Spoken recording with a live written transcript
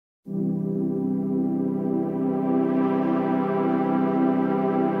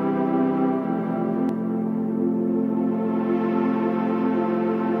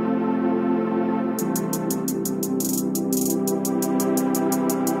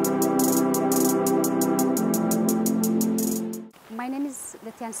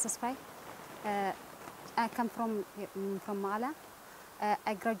Letian Sasfai. I come from Mekelle.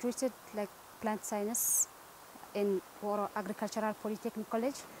 I graduated like plant science in Woro Agricultural Polytechnic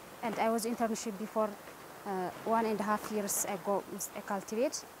College, and I was internship before 1.5 years ago with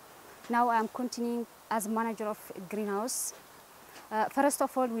CultivAid's. Now I'm continuing as manager of greenhouse. First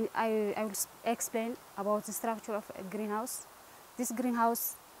of all, I will explain about the structure of a greenhouse. This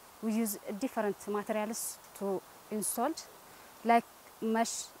greenhouse, we use different materials to install, like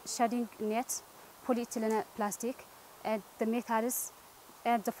mesh shading net, polyethylene plastic, and the metals,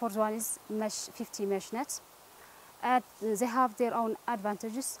 and the fourth one is mesh 50 mesh nets. And they have their own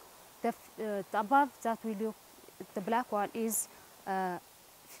advantages. The above that we look, the black one is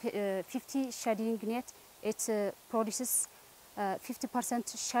 50 shading net. It produces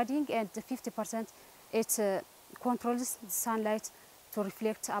 50% shading, and the 50% it controls the sunlight to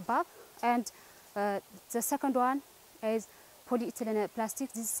reflect above. And the second one is polyethylene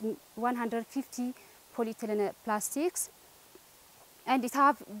plastic. This is 150 polyethylene plastics, and it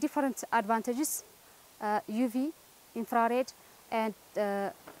have different advantages: UV, infrared, and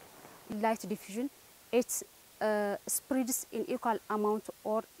light diffusion. It spreads in equal amount,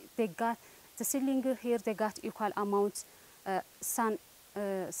 or they got the seedling here. They got equal amount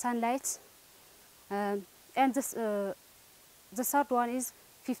sunlight, and this, the third one is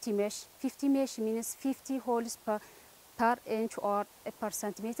 50 mesh. 50 mesh means 50 holes per inch or per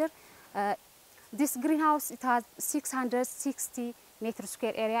centimeter. This greenhouse, it has 660 meter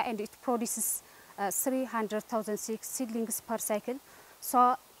square area, and it produces 300,000 seedlings per cycle.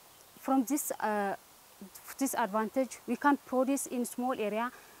 So from this advantage, we can produce in small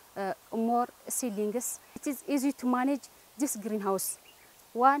area more seedlings. It is easy to manage this greenhouse,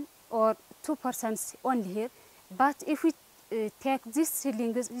 1 or 2% only here. But if we take this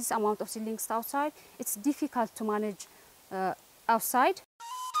seedlings, this amount of seedlings outside, it's difficult to manage outside.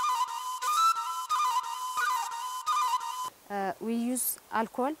 We use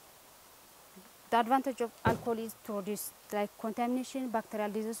alcohol. The advantage of alcohol is to reduce like contamination, bacterial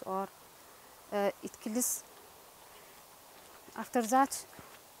disease, or it kills. After that,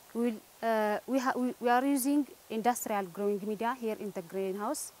 we are using industrial growing media here in the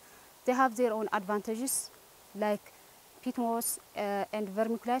greenhouse. They have their own advantages, like peat moss and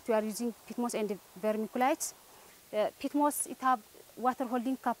vermiculite. We are using peat moss and vermiculite. Peat moss, it have water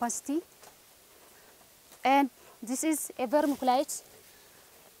holding capacity, and this is a vermiculite,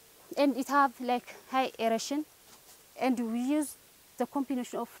 and it have like high aeration, and we use the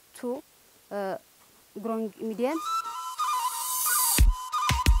combination of two growing medium.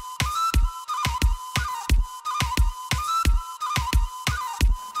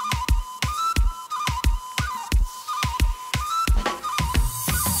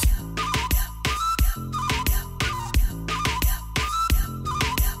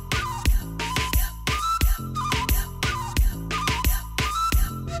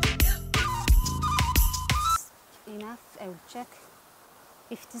 I will check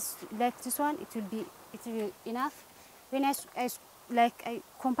if this like this one, it will be enough. When I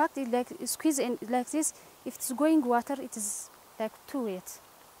compact it, like squeeze in like this, if it's going water, it is like too wet,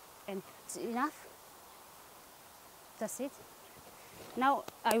 and it's enough. That's it. Now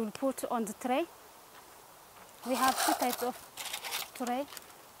I will put on the tray. We have two types of tray,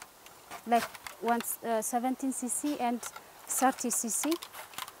 like 17 cc and 30 cc.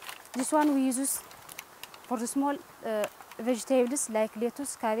 This one we use for the small vegetables like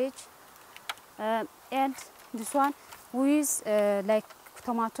lettuce, cabbage, and this one we use like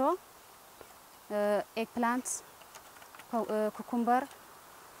tomato, eggplant, cucumber.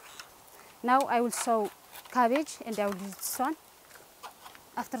 Now I will sow cabbage, and I will use this one.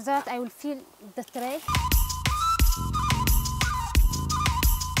 After that, I will fill the tray.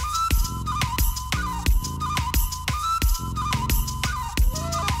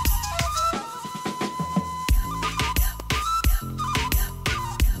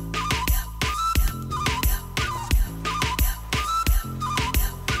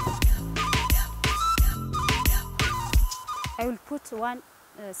 I will put one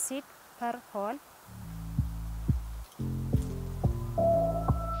seed per hole.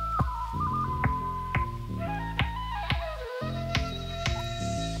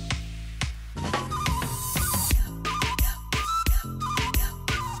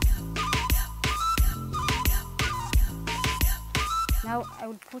 Now I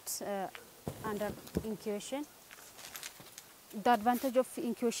will put under incubation. The advantage of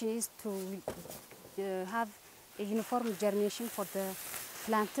incubation is to have a uniform germination for the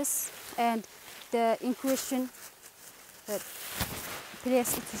plants, and the incubation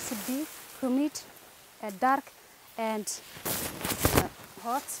place, it should be humid, dark, and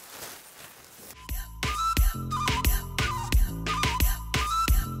hot.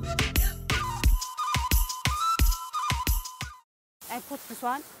 I put this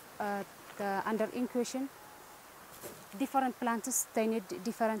one under incubation. Different plants, they need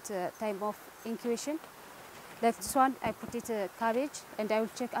different type of incubation. Like this one, I put it cabbage, and I will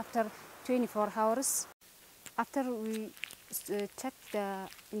check after 24 hours. After we check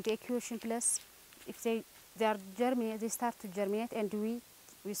in the incubation place, if they are germinate, they start to germinate, and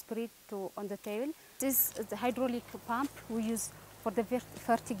we spray it on the table. This is the hydraulic pump we use for the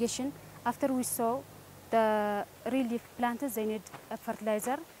fertigation. After we sow the real leaf plants, they need a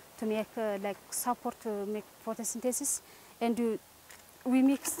fertilizer to make like support to make photosynthesis, and we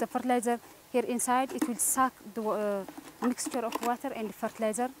mix the fertilizer here inside. It will suck the mixture of water and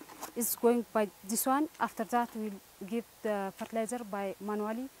fertilizer is going by this one. After that, we'll give the fertilizer by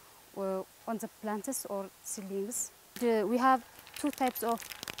manually on the plants or seedlings. We have two types of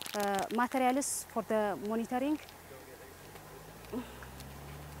materials for the monitoring.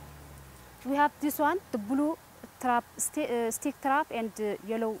 We have this one, the blue trap, stick trap, and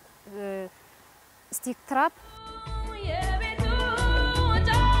yellow stick trap.